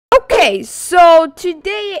Okay, so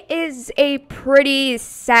today is a pretty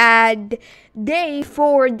sad day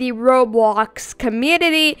for the Roblox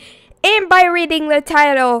community, and by reading the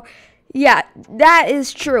title, yeah, that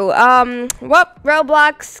is true.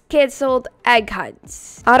 Roblox canceled egg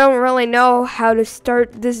hunts. I don't really know how to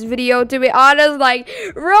start this video, to be honest. Like,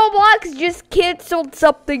 Roblox just canceled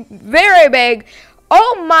something very big.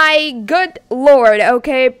 Oh my good lord,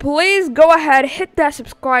 okay, please go ahead, hit that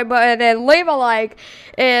subscribe button and leave a like,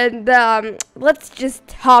 and let's just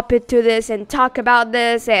hop into this and talk about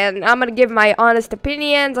this, and I'm gonna give my honest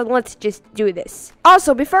opinions, and let's just do this.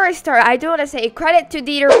 Also, before I start, I do want to say credit to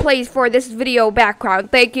Dieter Plays for this video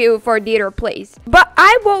background. Thank you for Dieter Plays. But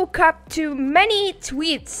I woke up to many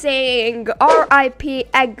tweets saying RIP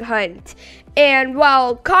Egg Hunt. And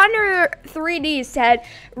while Connor 3D said,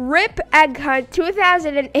 RIP Egg Hunt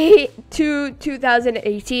 2008 to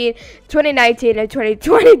 2018, 2019, and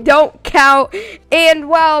 2020 don't count. And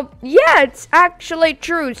well, yeah, it's actually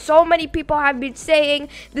true. So many people have been saying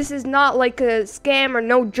this is not like a scam or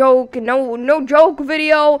no joke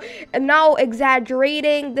video, and no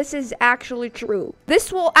exaggerating. This is actually true.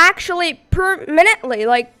 This will actually permanently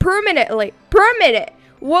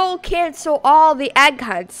will cancel all the egg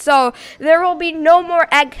hunts. So there will be no more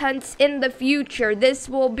egg hunts in the future. This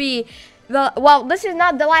will be this is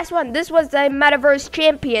not the last one. This was the Metaverse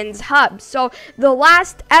Champions hub. So the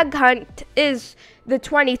last egg hunt is the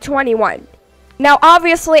 2021. Now,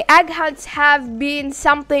 obviously, egg hunts have been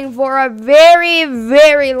something for a very,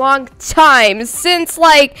 very long time. Since,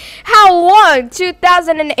 like, how long?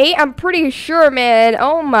 2008? I'm pretty sure, man.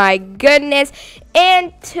 Oh, my goodness.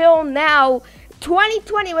 Until now,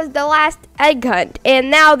 2020 was the last egg hunt, and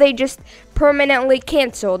now they just permanently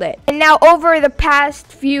canceled it. And now over the past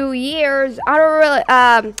few years, I don't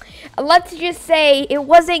really, let's just say it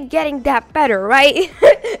wasn't getting that better, right?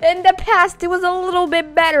 In the past, it was a little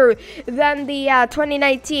bit better than the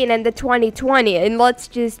 2019 and the 2020, and let's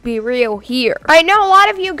just be real here. I know a lot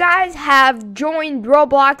of you guys have joined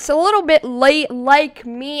Roblox a little bit late, like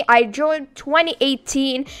me. I joined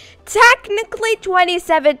 2018, technically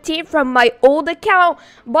 2017 from my old account,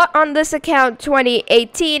 but on this account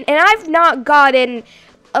 2018, and I've not gotten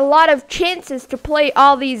a lot of chances to play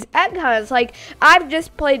all these egg hunts. Like, I've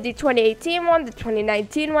just played the 2018 one, the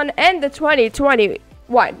 2019 one, and the 2020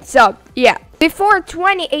 one. So yeah, before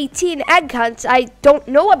 2018 egg hunts, I don't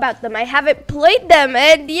know about them. I haven't played them,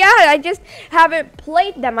 and yeah, I just haven't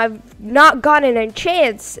played them. I've not gotten a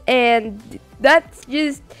chance, and that's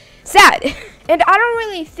just sad. And I don't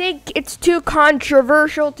really think it's too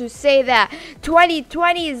controversial to say that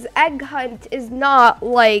 2020's egg hunt is not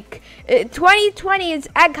like 2020's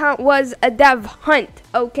egg hunt was a dev hunt,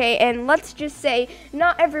 okay? And let's just say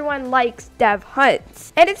not everyone likes dev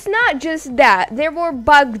hunts. And it's not just that. There were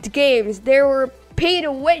bugged games, there were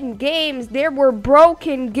pay-to-win games, there were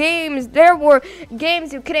broken games, there were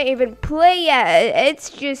games you couldn't even play yet.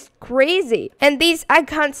 It's just crazy. And these egg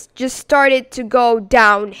hunts just started to go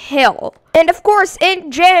downhill. And of course, in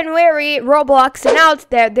January, Roblox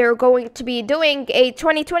announced that they're going to be doing a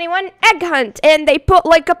 2021 egg hunt, and they put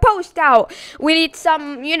like a post out. We need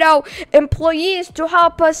some, employees to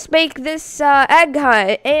help us make this egg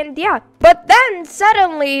hunt, and yeah. But then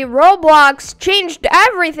suddenly Roblox changed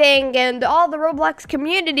everything, and all the Roblox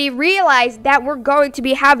community realized that we're going to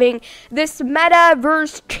be having this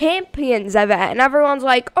Metaverse Champions event, and everyone's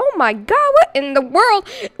like, oh my god, what in the world?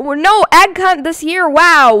 No egg hunt this year.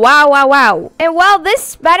 Wow. And while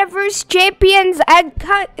this Metaverse Champions egg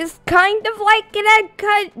hunt is kind of like an egg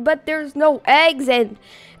hunt, but there's no eggs, and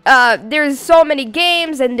there's so many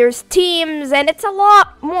games, and there's teams, and it's a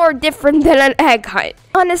lot more different than an egg hunt.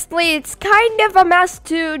 Honestly, it's kind of a mess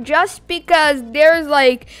too, just because there's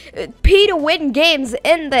like pay-to-win games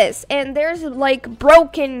in this, and there's like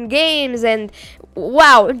broken games, and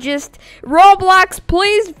wow, just Roblox,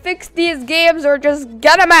 please fix these games or just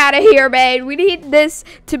get them out of here, man. We need this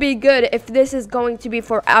to be good if this is going to be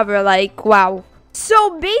forever. Like, wow.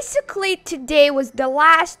 So basically today was the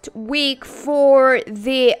last week for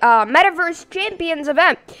the Metaverse Champions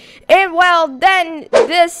event, and well, then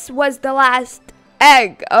this was the last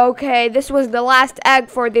egg, okay? This was the last egg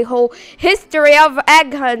for the whole history of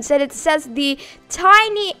egg hunts, and it says the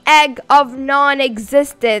tiny egg of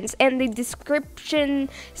non-existence, and the description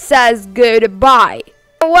says goodbye.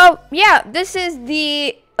 Well, yeah, this is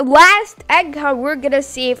the last egg hunt we're gonna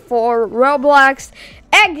see for Roblox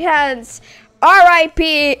egg hunts.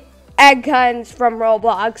 RIP egg hunts from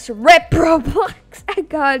Roblox. RIP Roblox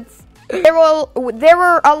egg hunts. There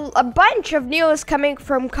were a bunch of news coming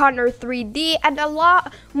from Connor 3D and a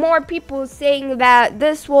lot more people saying that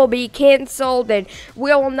this will be canceled and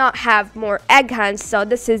we will not have more egg hunts, so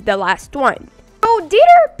this is the last one. So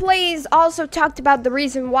Dieter Plays also talked about the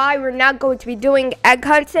reason why we're not going to be doing egg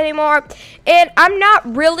hunts anymore, and I'm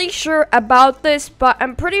not really sure about this, but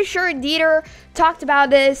I'm pretty sure Dieter talked about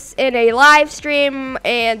this in a live stream,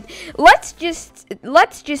 and let's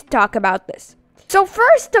just talk about this. So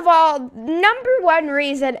first of all, number one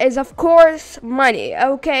reason is of course money,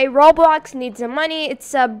 okay? Roblox needs the money.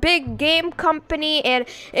 It's a big game company and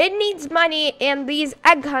it needs money, and these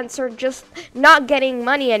egg hunts are just not getting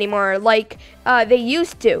money anymore like they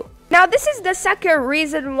used to. Now this is the second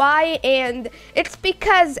reason why, and it's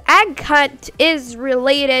because egg hunt is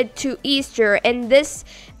related to Easter, and this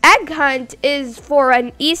egg hunt is for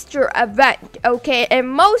an Easter event, okay? And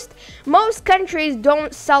most countries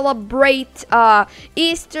don't celebrate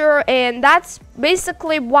Easter, and that's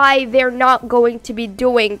basically why they're not going to be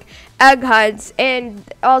doing egg hunts, and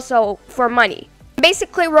also for money.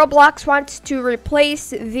 Basically, Roblox wants to replace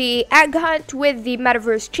the egg hunt with the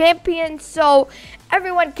Metaverse Champion, so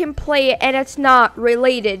everyone can play it, and it's not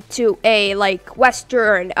related to a like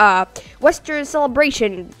Western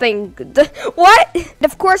celebration thing. What?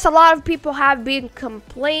 Of course, a lot of people have been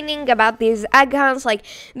complaining about these egg hunts, like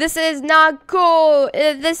this is not cool.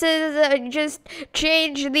 This is just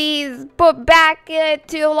change these, put back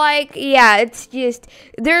to like, yeah, it's just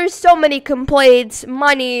there's so many complaints,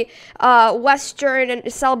 money, Western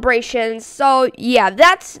celebrations. So yeah,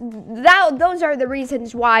 those are the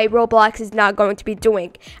reasons why Roblox is not going to be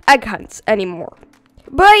doing egg hunts anymore.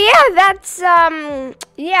 But yeah, that's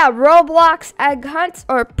Roblox egg hunts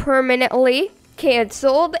are permanently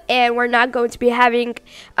canceled, and we're not going to be having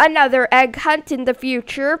another egg hunt in the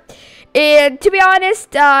future. And to be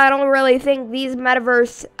honest, I don't really think these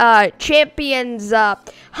Metaverse Champions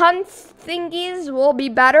hunts thingies will be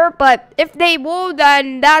better, but if they will,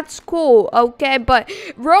 then that's cool, okay? But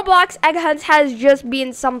Roblox egg hunts has just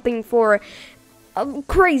been something for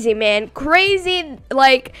crazy, man, crazy.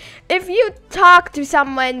 Like, if you talk to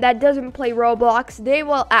someone that doesn't play Roblox, they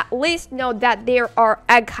will at least know that there are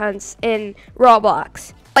egg hunts in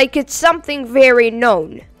Roblox. Like, it's something very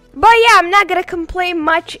known. But yeah, I'm not gonna complain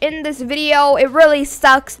much in this video. It really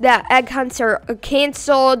sucks that egg hunts are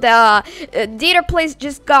canceled. Dieter Plays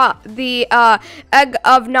just got the egg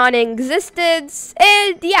of non-existence,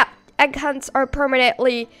 and yeah, egg hunts are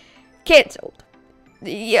permanently canceled.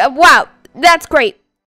 Yeah, wow, that's great.